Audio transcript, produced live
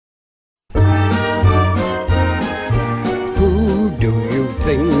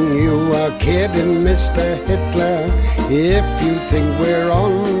kidding, Mr. Hitler, if you think we're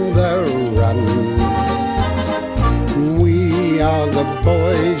on the run. We are the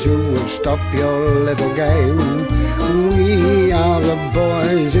boys who will stop your little game. We are the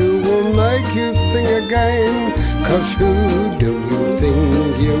boys who will make you think again. 'Cause who do you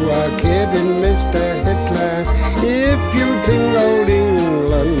think you are kidding, Mr. Hitler, if you think old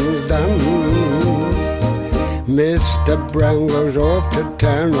England's done? Mr. Brown goes off to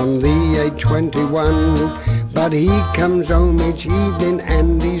town on the A21, but he comes home each evening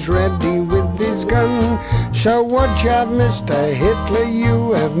and he's ready with his gun. So watch out, Mr. Hitler,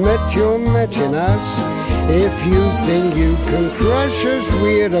 you have met your match in us. If you think you can crush us,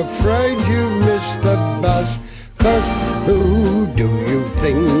 we're afraid you've missed the bus. 'Cause who do you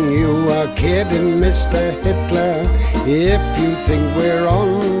think you are kidding, Mr. Hitler, if you think we're on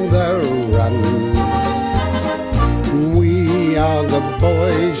the run? We are the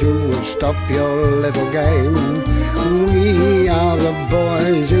boys who will stop your little game. We are the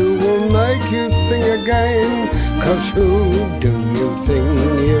boys who will make you think again. 'Cause who do you think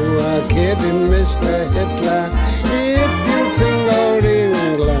you are kidding, Mr. Hitler,